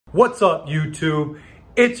What's up, YouTube?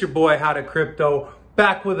 It's your boy How to Crypto,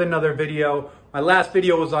 back with another video. My last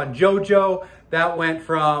video was on JoJo. That went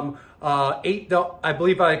from $8, I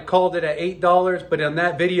believe I called it at $8, but in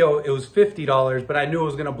that video it was $50, but I knew it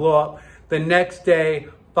was gonna blow up. The next day,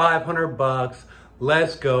 500 bucks.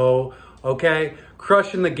 Let's go, okay?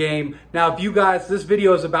 Crushing the game. Now, if you guys, this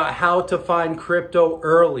video is about how to find crypto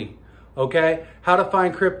early. Okay, how to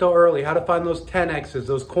find crypto early, how to find those 10Xs,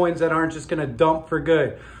 those coins that aren't just gonna dump for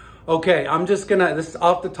good. Okay, I'm just gonna, this is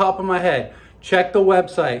off the top of my head, check the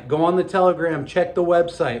website, go on the Telegram, check the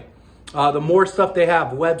website. The more stuff they have,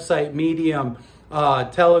 website, Medium,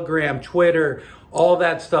 Telegram, Twitter, all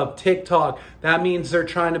that stuff, TikTok, that means they're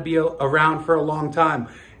trying to be around for a long time.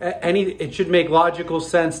 It should make logical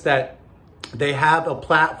sense that they have a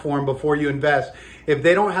platform before you invest. If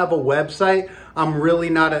they don't have a website, I'm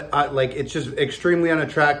really not, it's just extremely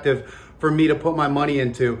unattractive for me to put my money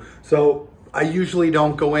into. So I usually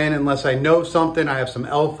don't go in unless I know something, I have some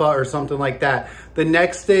alpha or something like that. The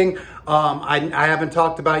next thing I haven't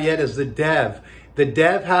talked about yet is the dev. The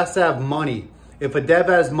dev has to have money. If a dev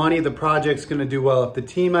has money, the project's gonna do well. If the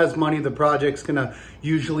team has money, the project's gonna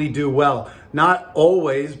usually do well. Not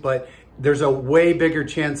always, but there's a way bigger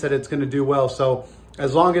chance that it's gonna do well. So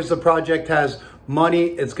as long as the project has money,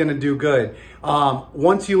 it's gonna do good.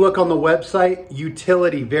 Once you look on the website,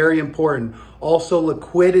 utility, very important. Also,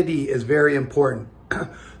 liquidity is very important.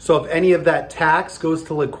 So if any of that tax goes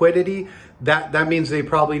to liquidity, that means they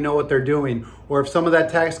probably know what they're doing. Or if some of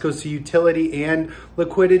that tax goes to utility and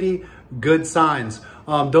liquidity, good signs.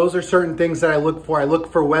 Those are certain things that I look for. I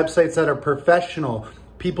look for websites that are professional.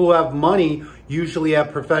 People who have money usually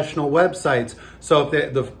have professional websites. So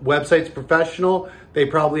if the website's professional, they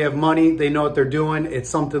probably have money, they know what they're doing, it's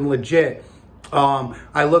something legit.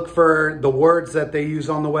 I look for the words that they use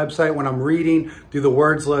on the website when I'm reading. Do the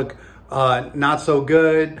words look not so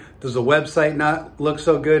good? Does the website not look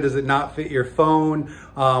so good? Does it not fit your phone?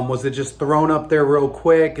 Was it just thrown up there real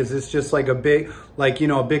quick? Is this just like a big,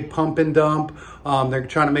 a big pump and dump? They're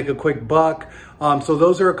trying to make a quick buck. So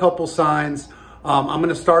those are a couple signs. I'm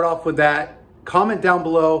gonna start off with that. Comment down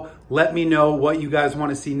below, let me know what you guys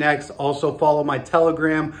wanna see next. Also follow my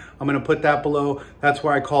Telegram, I'm gonna put that below. That's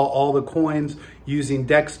where I call all the coins using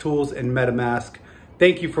DEX tools and MetaMask.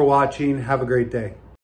 Thank you for watching, have a great day.